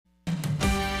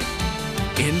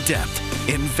in-depth,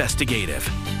 investigative.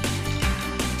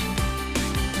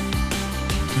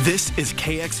 This is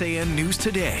KXAN News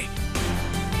Today.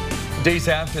 Days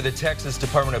after the Texas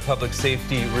Department of Public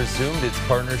Safety resumed its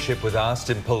partnership with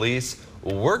Austin Police,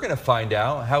 we're going to find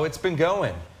out how it's been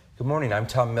going. Good morning, I'm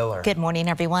Tom Miller. Good morning,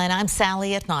 everyone. I'm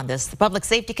Sally Hernandez. The Public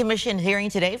Safety Commission hearing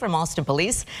today from Austin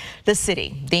Police, the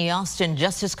city, the Austin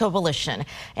Justice Coalition,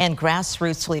 and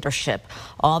grassroots leadership.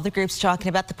 All the groups talking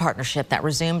about the partnership that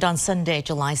resumed on Sunday,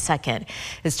 July 2nd.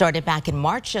 It started back in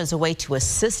March as a way to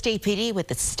assist APD with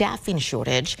the staffing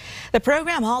shortage. The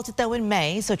program halted, though, in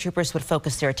May, so troopers would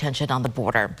focus their attention on the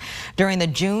border. During the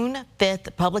June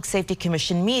 5th Public Safety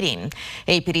Commission meeting,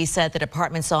 APD said the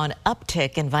department saw an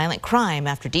uptick in violent crime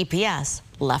after DPS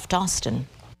left Austin.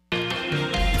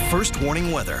 First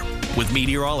warning weather with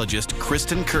meteorologist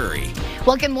Kristen Curry.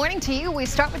 Well, good morning to you. We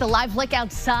start with a live look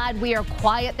outside. We are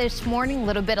quiet this morning, a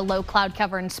little bit of low cloud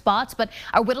cover in spots, but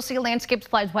our Whittlesey Landscape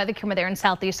Supplies weather camera there in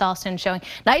southeast Austin showing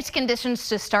nice conditions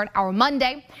to start our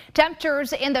Monday.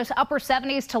 Temperatures in those upper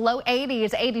 70s to low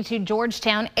 80s, 82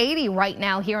 Georgetown, 80 right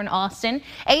now here in Austin,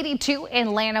 82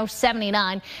 in Llano,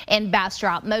 79 in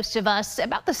Bastrop. Most of us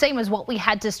about the same as what we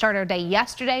had to start our day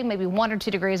yesterday, maybe 1 or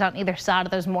 2 degrees on either side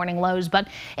of those morning lows, but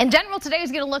in general, today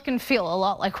is going to look and feel a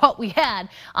lot like what we had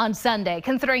on Sunday.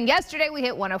 Considering yesterday we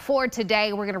hit 104,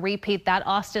 today we're going to repeat that.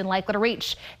 Austin likely to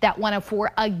reach that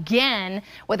 104 again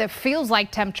with it feels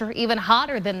like temperature even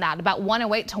hotter than that, about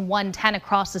 108 to 110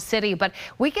 across the city. But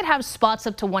we could have spots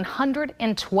up to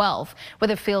 112 with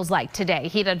it feels like today.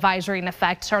 Heat advisory in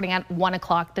effect starting at 1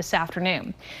 o'clock this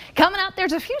afternoon. Coming up,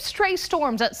 there's a few stray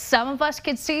storms that some of us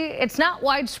could see. It's not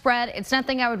widespread. It's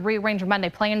nothing I would rearrange your Monday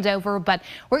plans over, but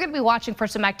we're going to be watching for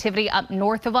some activity up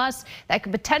north of us that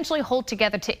could potentially hold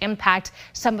together to impact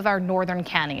some of our northern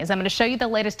counties. I'm going to show you the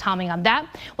latest timing on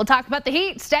that. We'll talk about the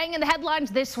heat staying in the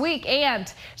headlines this week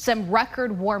and some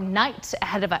record warm nights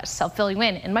ahead of us. I'll fill you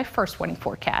in my first warning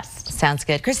forecast. Sounds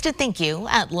good. Kristen, thank you.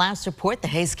 At last report, the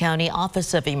Hays County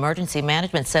Office of Emergency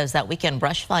Management says that weekend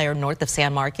brush fire north of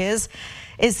San Marcos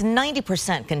is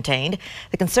 90% contained.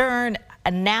 The concern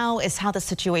now is how the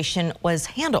situation was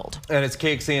handled. And as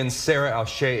KXAN's Sarah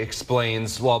Alshea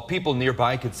explains, while people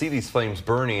nearby could see these flames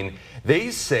burning, they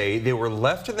say they were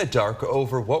left in the dark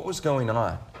over what was going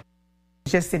on.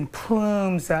 Just in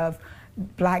plumes of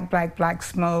black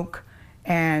smoke.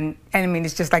 And I mean,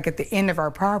 it's just like at the end of our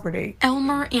property.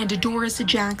 Elmer and Doris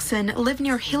Jackson live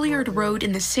near Hilliard Road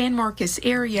in the San Marcos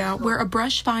area where a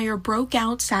brush fire broke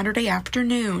out Saturday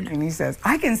afternoon. And he says,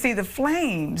 I can see the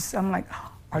flames. I'm like,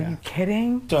 are you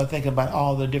kidding? So I think about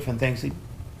all the different things that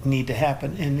need to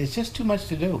happen, and it's just too much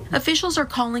to do. Officials are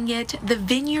calling it the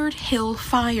Vineyard Hill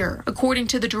Fire. According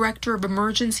to the Director of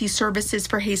Emergency Services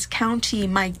for Hays County,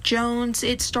 Mike Jones,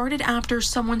 it started after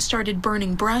someone started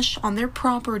burning brush on their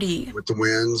property. With the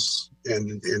winds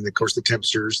and of course the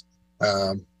temperatures,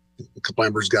 a couple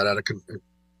embers got out of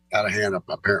hand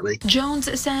apparently.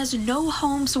 Jones says no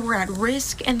homes were at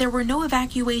risk and there were no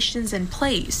evacuations in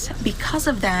place. Because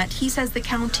of that, he says the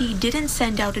county didn't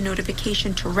send out a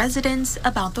notification to residents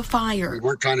about the fire. We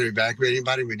weren't trying to evacuate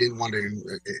anybody. We didn't want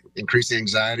to increase the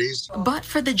anxieties. But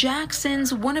for the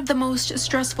Jacksons, one of the most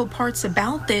stressful parts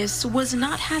about this was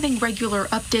not having regular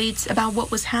updates about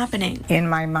what was happening. In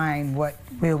my mind, what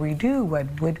will we do?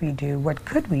 What would we do? What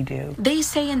could we do? They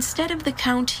say instead of the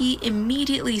county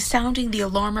immediately sounding the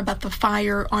alarm about the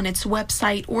fire on its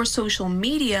website or social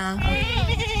media,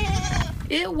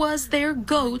 it was their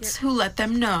goats who let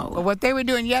them know. But what they were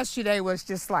doing yesterday was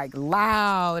just like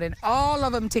loud and all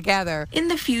of them together. In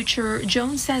the future,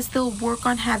 Jones says they'll work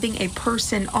on having a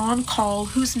person on call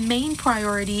whose main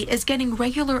priority is getting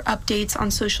regular updates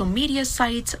on social media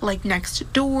sites like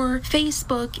Nextdoor,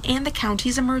 Facebook, and the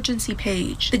county's emergency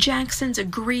page. The Jacksons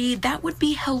agree that would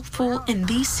be helpful in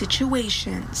these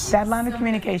situations. That line of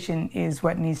communication is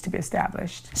what needs to be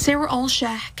established. Sarah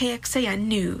Alshea, KXAN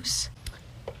News.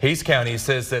 Hays County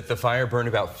says that the fire burned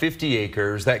about 50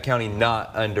 acres. That county not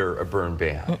under a burn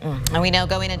ban. And we know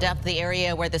going in depth, the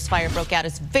area where this fire broke out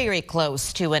is very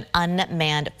close to an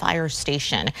unmanned fire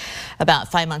station.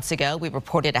 About 5 months ago, we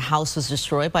reported a house was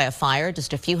destroyed by a fire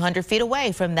just a few hundred feet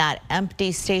away from that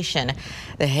empty station.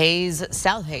 The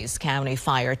South Hays County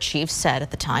Fire Chief said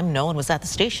at the time no one was at the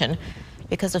station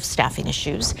because of staffing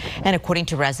issues. And according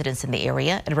to residents in the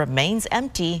area, it remains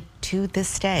empty to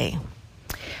this day.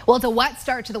 Well, it's a wet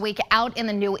start to the week out in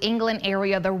the New England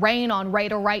area. The rain on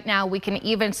radar right now. We can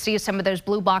even see some of those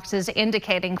blue boxes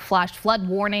indicating flash flood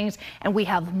warnings, and we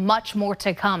have much more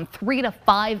to come. 3 to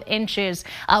 5 inches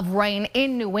of rain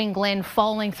in New England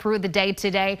falling through the day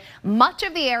today. Much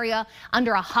of the area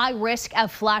under a high risk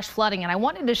of flash flooding. And I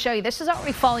wanted to show you, this is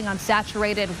already falling on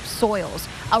saturated soils.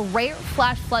 A rare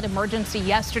flash flood emergency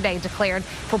yesterday declared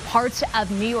for parts of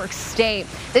New York State.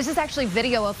 This is actually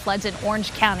video of floods in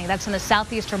Orange County. That's in the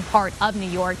southeastern part of New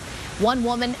York. One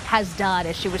woman has died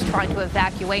as she was trying to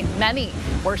evacuate. Many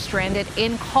were stranded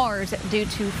in cars due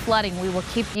to flooding. We will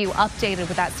keep you updated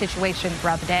with that situation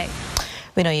throughout the day.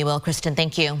 We know you will, Kristen.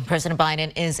 Thank you. President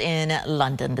Biden is in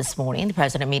London this morning. The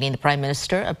president meeting the Prime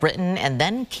Minister of Britain and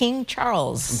then King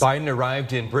Charles. Biden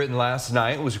arrived in Britain last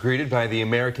night, was greeted by the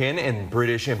American and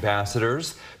British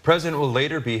ambassadors. President will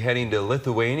later be heading to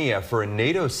Lithuania for a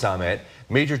NATO summit.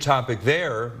 Major topic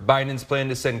there, Biden's plan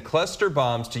to send cluster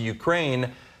bombs to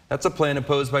Ukraine. That's a plan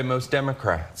opposed by most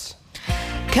Democrats.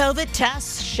 COVID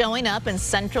tests showing up in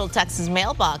Central Texas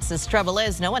mailboxes. Trouble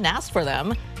is, no one asked for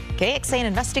them. KXAN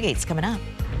investigates coming up.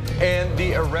 And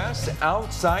the arrests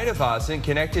outside of Austin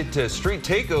connected to street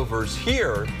takeovers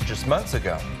here just months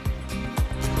ago.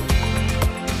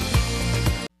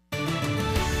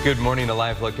 Good morning, a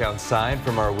live look outside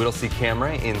from our Whittlesey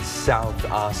camera in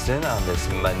South Austin on this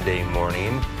Monday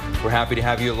morning. We're happy to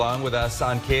have you along with us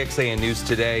on KXAN News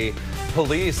Today.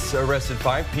 Police arrested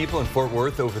 5 people in Fort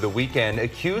Worth over the weekend,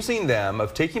 accusing them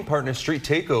of taking part in a street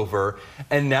takeover.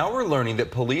 And now we're learning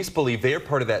that police believe they are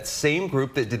part of that same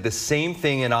group that did the same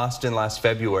thing in Austin last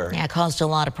February. Yeah, it caused a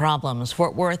lot of problems.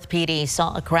 Fort Worth PD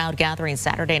saw a crowd gathering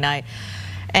Saturday night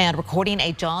and recording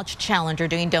a Dodge Challenger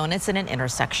doing donuts in an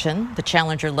intersection. The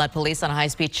Challenger led police on a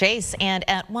high-speed chase, and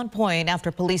at one point,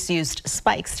 after police used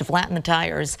spikes to flatten the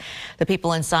tires, the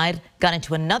people inside got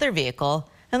into another vehicle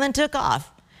and then took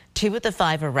off. 2 of the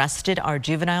 5 arrested are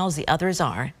juveniles. The others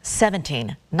are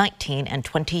 17, 19, and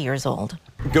 20 years old.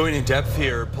 Going in depth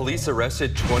here, police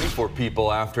arrested 24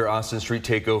 people after Austin street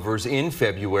takeovers in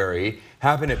February.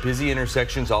 Happened at busy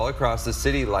intersections all across the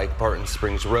city like Barton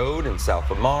Springs Road and South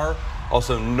Lamar,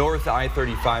 also North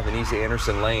I-35 and East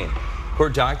Anderson Lane.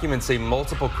 Court documents say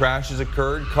multiple crashes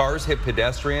occurred, cars hit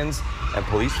pedestrians, and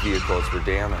police vehicles were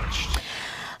damaged.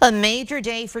 A major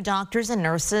day for doctors and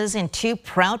nurses and 2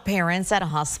 proud parents at a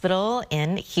hospital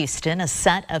in Houston. A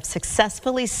set of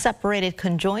successfully separated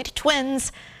conjoined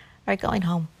twins are going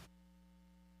home.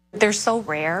 They're so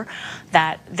rare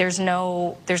that there's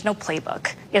no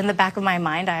playbook. In the back of my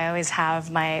mind, I always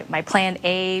have my plan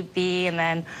A, B, and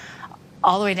then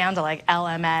all the way down to like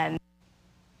LMN.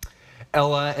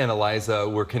 Ella and Eliza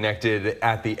were connected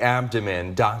at the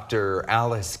abdomen. Dr.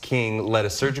 Alice King led a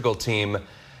surgical team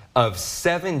of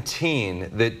 17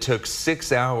 that took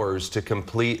 6 hours to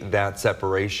complete that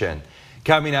separation.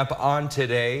 Coming up on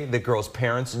Today, the girls'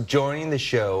 parents joining the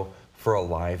show for a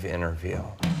live interview.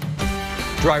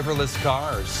 Driverless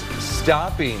cars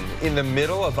stopping in the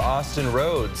middle of Austin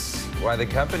roads. Why the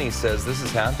company says this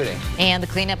is happening. And the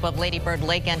cleanup of Lady Bird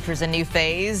Lake enters a new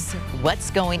phase.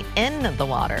 What's going in the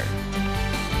water?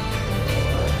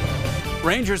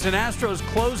 Rangers and Astros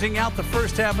closing out the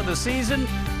first half of the season.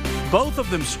 Both of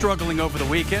them struggling over the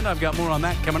weekend. I've got more on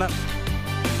that coming up.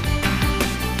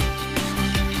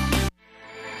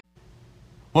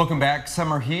 Welcome back.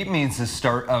 Summer heat means the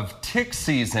start of tick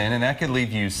season, and that could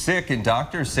leave you sick, and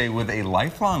doctors say with a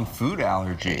lifelong food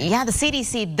allergy. Yeah, the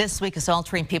CDC this week is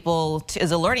alerting people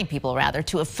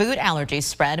to a food allergy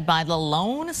spread by the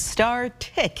Lone Star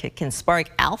tick. It can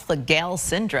spark alpha-gal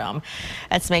syndrome.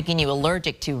 That's making you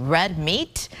allergic to red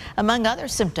meat, among other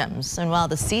symptoms. And while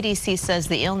the CDC says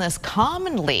the illness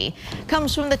commonly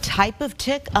comes from the type of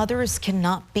tick, others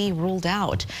cannot be ruled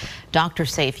out.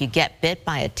 Doctors say if you get bit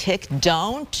by a tick,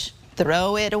 don't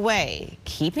throw it away.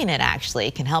 Keeping it actually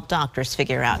can help doctors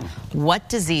figure out what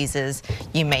diseases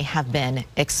you may have been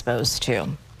exposed to.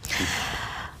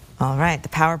 All right, the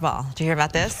Powerball. Did you hear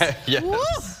about this? Yes. Woo!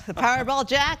 The Powerball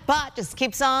jackpot just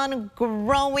keeps on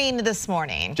growing this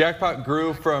morning. Jackpot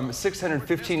grew from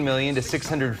 615 million to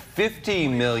 650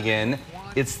 million.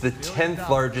 It's the 10th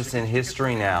largest in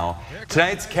history now.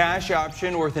 Tonight's cash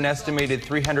option worth an estimated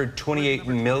 $328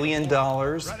 million.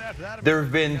 There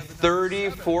have been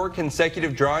 34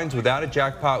 consecutive drawings without a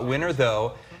jackpot winner,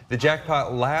 though. The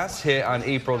jackpot last hit on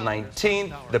April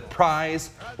 19th. The prize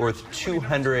worth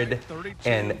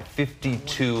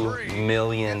 $252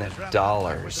 million.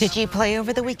 Did you play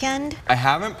over the weekend? I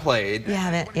haven't played. You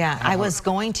haven't? Yeah, I was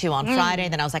going to on Friday.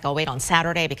 Then I was like, I'll wait on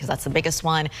Saturday because that's the biggest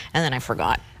one. And then I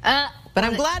forgot. but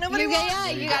I'm glad nobody won. Yeah,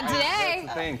 you got today.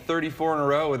 That's the thing, 34 in a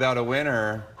row without a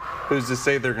winner. Who's to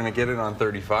say they're going to get it on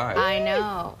 35? I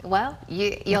know. Well,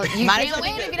 you can't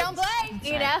win if you don't play,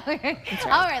 you know. Right.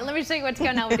 All right, let me show you what's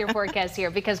going on with your forecast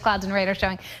here, because clouds and rain are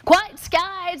showing quiet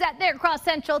skies out there across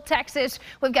Central Texas.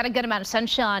 We've got a good amount of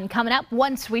sunshine coming up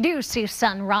once we do see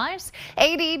sunrise.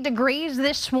 80 degrees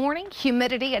this morning,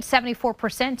 humidity at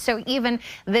 74%. So even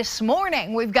this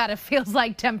morning, we've got a feels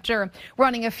like temperature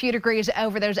running a few degrees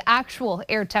over those actual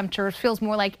air temperatures. Feels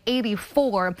more like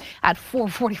 84 at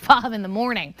 4:45 in the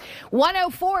morning.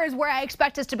 104 is where I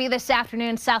expect us to be this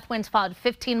afternoon. South winds followed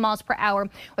 15 miles per hour.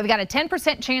 We've got a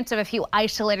 10% chance of a few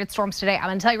isolated storms today. I'm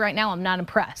going to tell you right now, I'm not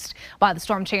impressed by the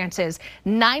storm chances.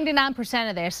 99%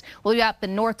 of this will be up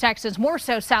in North Texas, more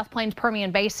so South Plains,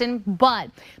 Permian Basin. But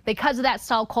because of that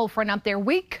stall cold front up there,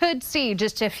 we could see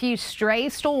just a few stray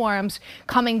storms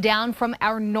coming down from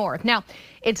our north. Now,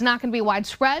 it's not going to be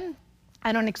widespread.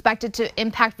 I don't expect it to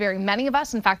impact very many of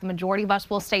us. In fact, the majority of us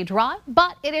will stay dry,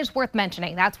 but it is worth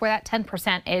mentioning. That's where that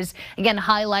 10% is, again,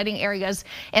 highlighting areas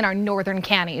in our northern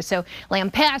counties. So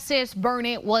Lampasas,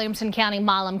 Burnett, Williamson County,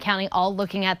 Milam County, all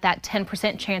looking at that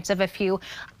 10% chance of a few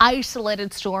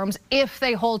isolated storms if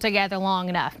they hold together long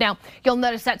enough. Now, you'll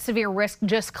notice that severe risk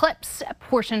just clips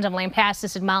portions of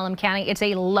Lampasas and Milam County. It's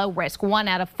a low risk, 1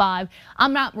 out of 5.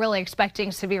 I'm not really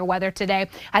expecting severe weather today.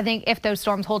 I think if those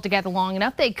storms hold together long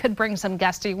enough, they could bring some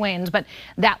gusty winds, but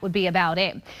that would be about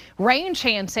it. Rain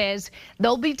chances,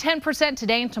 they'll be 10%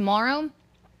 today and tomorrow.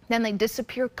 Then they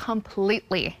disappear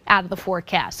completely out of the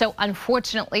forecast. So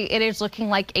unfortunately, it is looking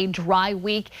like a dry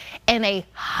week and a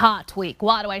hot week.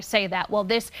 Why do I say that? Well,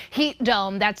 this heat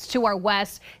dome that's to our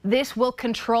west, this will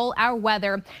control our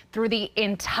weather through the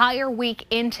entire week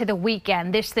into the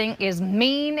weekend. This thing is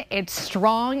mean, it's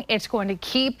strong, it's going to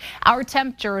keep our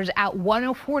temperatures at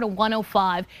 104 to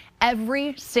 105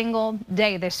 every single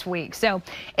day this week. So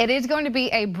it is going to be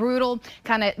a brutal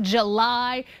kind of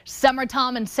July,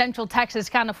 summertime in Central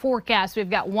Texas kind of forecast. We've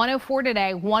got 104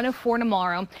 today, 104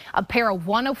 tomorrow, a pair of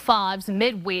 105s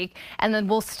midweek, and then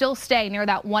we'll still stay near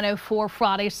that 104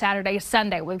 Friday, Saturday,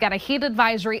 Sunday. We've got a heat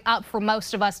advisory up for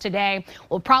most of us today.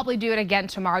 We'll probably do it again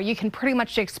tomorrow. You can pretty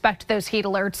much expect those heat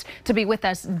alerts to be with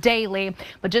us daily,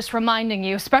 but just reminding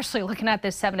you, especially looking at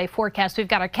this 7-day forecast, we've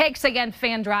got our KXAN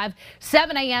fan drive,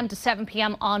 7 a.m. to 7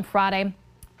 p.m. on Friday.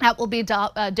 That will be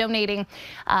donating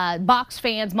box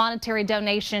fans, monetary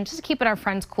donations, just keeping our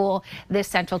friends cool this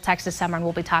Central Texas summer, and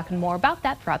we'll be talking more about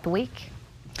that throughout the week.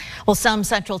 Well, some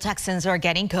Central Texans are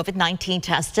getting COVID-19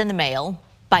 tests in the mail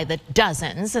by the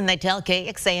dozens, and they tell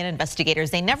KXAN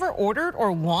investigators they never ordered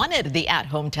or wanted the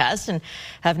at-home test and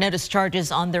have noticed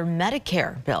charges on their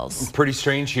Medicare bills. Pretty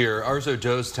strange here. Arzo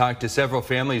Does talked to several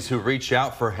families who reached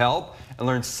out for help and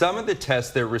learned some of the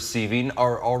tests they're receiving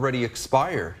are already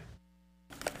expired.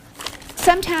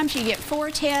 Sometimes you get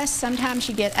 4 tests, sometimes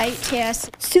you get 8 tests.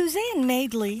 Suzanne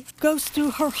Maidley goes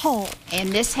through her haul. And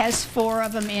this has 4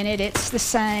 of them in it. It's the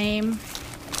same.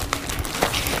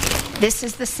 This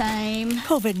is the same.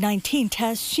 COVID-19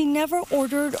 tests she never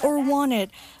ordered or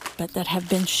wanted, but that have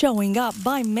been showing up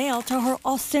by mail to her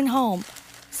Austin home.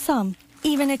 Some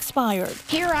even expired.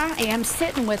 Here I am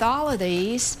sitting with all of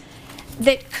these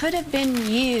that could have been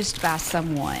used by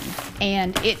someone,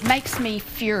 and it makes me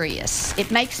furious.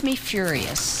 It makes me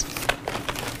furious.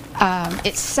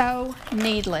 It's so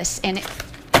needless, and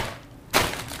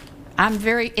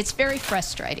it's very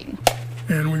frustrating.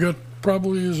 And we got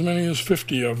probably as many as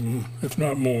 50 of them, if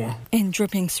not more. In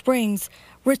Dripping Springs,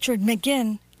 Richard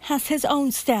McGinn has his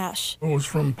own stash. It was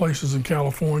from places in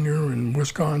California and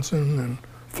Wisconsin and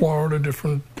Florida.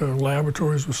 Different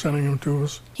laboratories were sending them to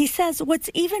us. He says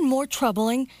what's even more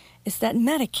troubling is that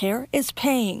Medicare is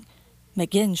paying.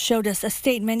 McGinn showed us a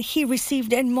statement he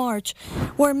received in March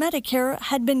where Medicare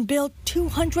had been billed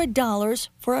 $200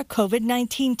 for a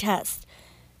COVID-19 test.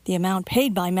 The amount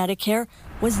paid by Medicare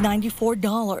was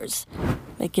 $94.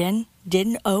 McGinn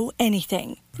didn't owe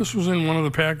anything. This was in one of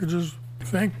the packages.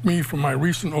 Thanked me for my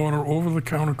recent order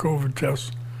over-the-counter COVID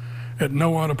tests at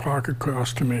no out-of-pocket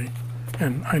cost to me,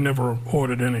 and I never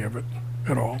ordered any of it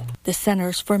at all. The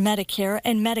Centers for Medicare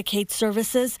and Medicaid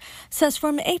Services says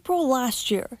from April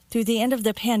last year through the end of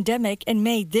the pandemic in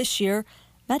May this year,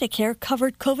 Medicare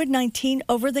covered COVID-19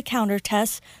 over-the-counter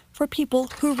tests for people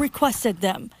who requested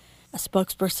them. A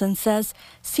spokesperson says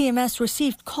CMS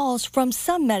received calls from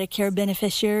some Medicare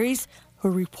beneficiaries who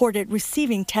reported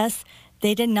receiving tests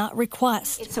they did not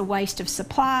request. It's a waste of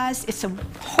supplies. It's a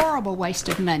horrible waste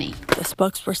of money. The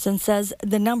spokesperson says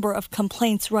the number of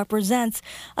complaints represents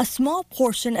a small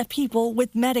portion of people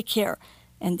with Medicare,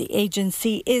 and the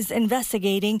agency is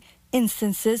investigating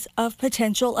instances of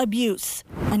potential abuse.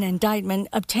 An indictment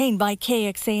obtained by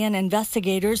KXAN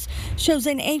investigators shows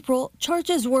in April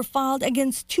charges were filed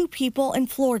against 2 people in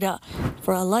Florida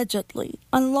for allegedly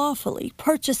unlawfully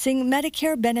purchasing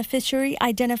Medicare beneficiary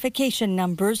identification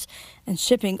numbers and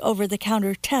shipping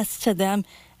over-the-counter tests to them,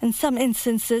 in some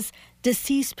instances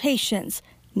deceased patients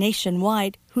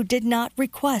nationwide who did not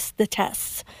request the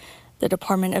tests. The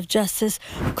Department of Justice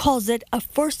calls it a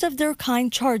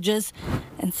first-of-their-kind charges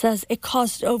and says it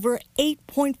cost over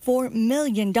 $8.4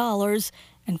 million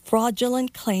in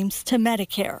fraudulent claims to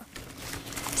Medicare.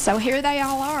 So here they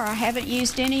all are. I haven't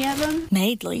used any of them.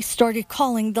 Madeley started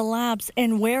calling the labs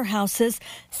and warehouses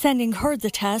sending her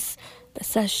the tests, but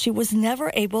says she was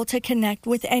never able to connect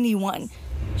with anyone.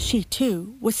 She,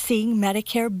 too, was seeing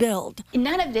Medicare billed.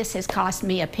 None of this has cost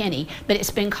me a penny, but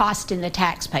it's been costing the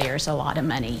taxpayers a lot of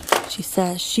money. She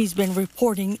says she's been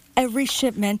reporting every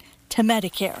shipment to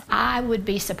Medicare. I would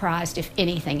be surprised if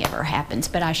anything ever happens,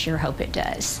 but I sure hope it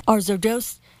does. Arzo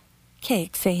Dos,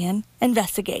 KXAN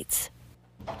investigates.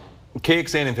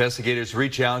 KXAN investigators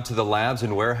reach out to the labs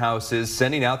and warehouses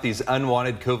sending out these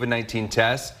unwanted COVID-19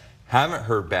 tests. Haven't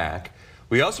heard back.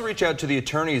 We also reach out to the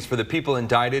attorneys for the people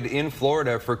indicted in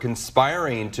Florida for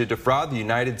conspiring to defraud the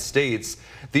United States.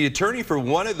 The attorney for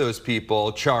one of those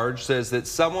people charged says that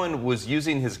someone was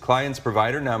using his client's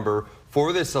provider number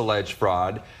for this alleged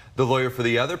fraud. The lawyer for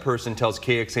the other person tells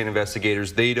KXAN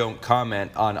investigators they don't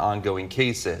comment on ongoing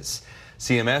cases.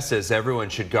 CMS says everyone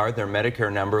should guard their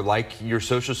Medicare number like your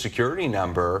Social Security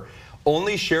number.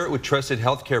 Only share it with trusted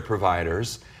healthcare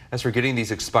providers. As for getting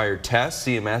these expired tests,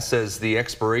 CMS says the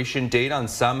expiration date on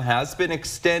some has been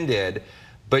extended,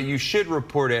 but you should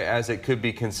report it as it could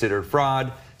be considered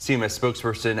fraud. CMS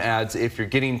spokesperson adds if you're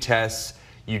getting tests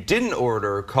you didn't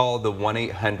order, call the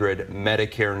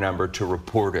 1-800-MEDICARE number to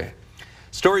report it.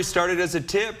 Story started as a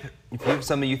tip. If you have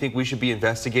something you think we should be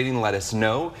investigating, let us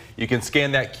know. You can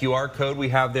scan that QR code we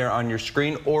have there on your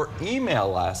screen or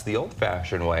email us the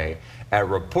old-fashioned way at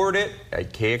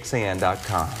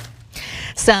reportit@kxan.com.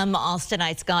 Some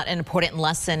Austinites got an important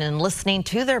lesson in listening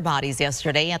to their bodies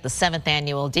yesterday at the 7th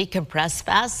annual Decompress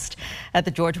Fest at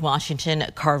the George Washington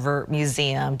Carver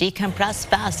Museum. Decompress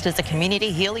Fest is a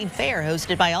community healing fair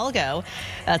hosted by Algo.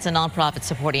 That's a nonprofit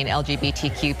supporting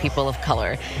LGBTQ people of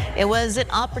color. It was an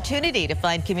opportunity to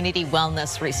find community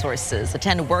wellness resources,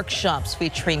 attend workshops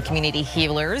featuring community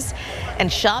healers, and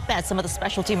shop at some of the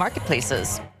specialty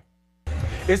marketplaces.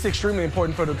 It's extremely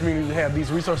important for the community to have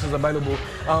these resources available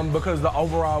because the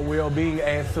overall well-being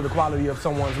adds to the quality of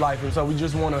someone's life. And so we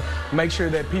just want to make sure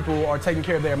that people are taking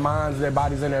care of their minds, their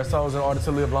bodies, and their souls in order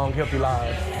to live long, healthy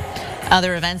lives.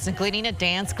 Other events including a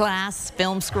dance class,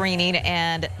 film screening,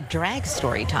 and drag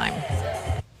story time.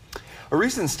 A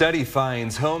recent study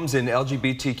finds homes in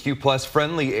LGBTQ+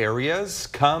 friendly areas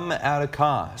come at a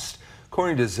cost.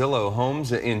 According to Zillow,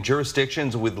 homes in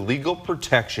jurisdictions with legal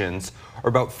protections are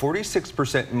about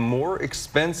 46% more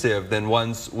expensive than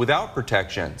ones without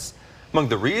protections. Among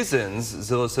the reasons,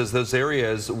 Zillow says those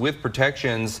areas with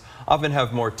protections often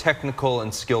have more technical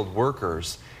and skilled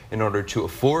workers. In order to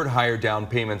afford higher down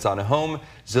payments on a home,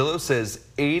 Zillow says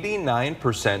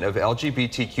 89% of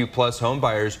LGBTQ+ home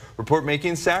buyers report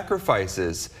making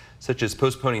sacrifices, such as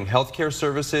postponing healthcare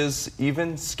services,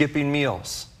 even skipping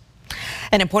meals.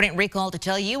 An important recall to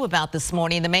tell you about this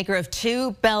morning. The maker of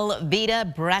 2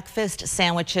 Belvita breakfast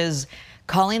sandwiches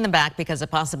calling them back because of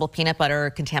possible peanut butter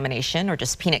contamination or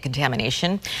just peanut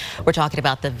contamination. We're talking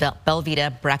about the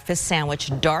Belvita breakfast sandwich,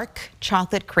 dark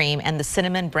chocolate cream and the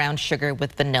cinnamon brown sugar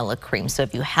with vanilla cream. So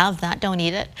if you have that, don't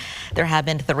eat it. There have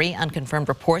been 3 unconfirmed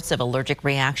reports of allergic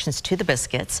reactions to the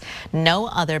biscuits. No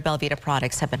other Belvita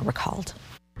products have been recalled.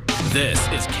 This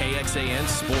is KXAN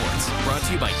Sports, brought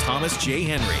to you by Thomas J.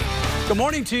 Henry. Good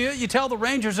morning to you. You tell the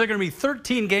Rangers they're going to be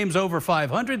 13 games over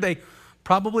 500. They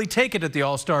probably take it at the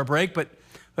All-Star break, but,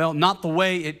 well, not the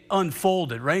way it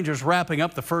unfolded. Rangers wrapping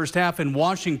up the first half in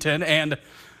Washington, and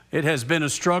it has been a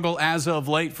struggle as of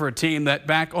late for a team that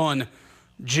back on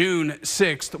June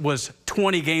 6th was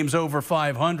 20 games over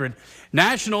 500.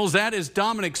 Nationals, that is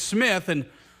Dominic Smith, and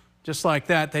just like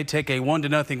that, they take a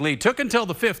 1-0 lead. Took until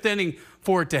the 5th inning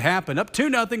for it to happen. Up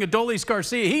 2-0, Adolis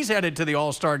Garcia, he's headed to the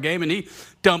All-Star game, and he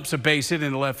dumps a base hit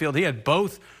in the left field. He had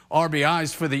both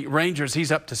RBIs for the Rangers.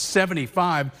 He's up to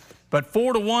 75, but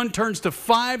 4-1 turns to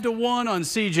 5-1 on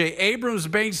C.J. Abrams'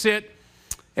 base hit.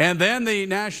 And then the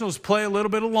Nationals play a little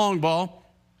bit of long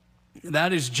ball.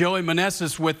 That is Joey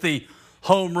Meneses with the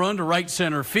home run to right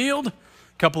center field. A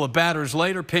couple of batters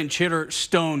later, pinch hitter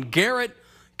Stone Garrett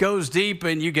goes deep,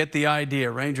 and you get the idea.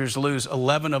 Rangers lose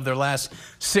 11 of their last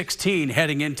 16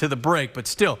 heading into the break, but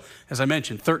still, as I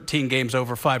mentioned, 13 games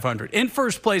over 500. In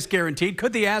first place guaranteed.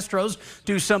 Could the Astros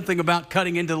do something about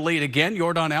cutting into the lead again?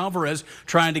 Yordan Alvarez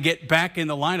trying to get back in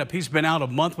the lineup. He's been out a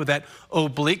month with that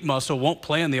oblique muscle, won't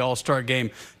play in the All-Star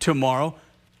game tomorrow.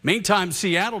 Meantime,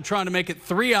 Seattle trying to make it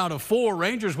 3 out of 4.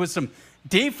 Rangers with some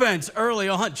defense early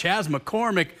on. Chas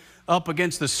McCormick up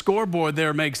against the scoreboard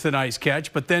there makes the nice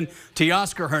catch. But then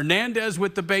Teoscar Hernandez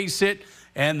with the base hit,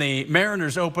 and the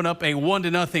Mariners open up a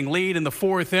 1-0 lead in the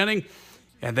 4th inning.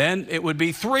 And then it would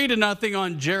be 3-0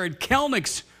 on Jared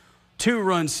Kelnick's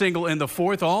 2-run single in the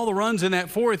 4th. All the runs in that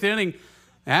 4th inning.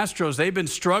 Astros, they've been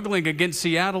struggling against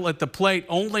Seattle at the plate.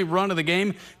 Only run of the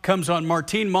game comes on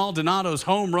Martin Maldonado's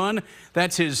home run.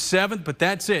 That's his 7th, but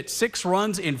that's it. 6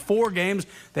 runs in 4 games.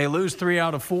 They lose 3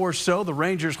 out of 4, so the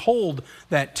Rangers hold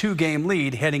that 2-game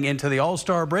lead heading into the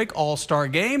All-Star break. All-Star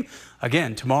game,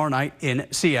 again, tomorrow night in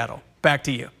Seattle. Back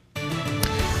to you.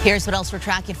 Here's what else we're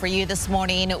tracking for you this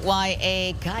morning. Why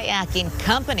a kayaking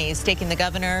company is taking the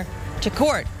governor to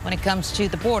court when it comes to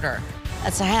the border.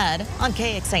 That's ahead on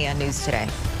KXAN News Today.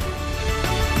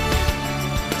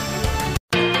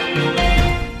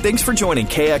 Thanks for joining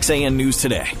KXAN News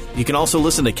Today. You can also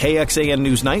listen to KXAN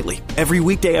News Nightly every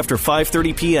weekday after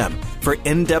 5:30 p.m. for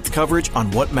in-depth coverage on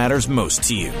what matters most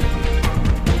to you.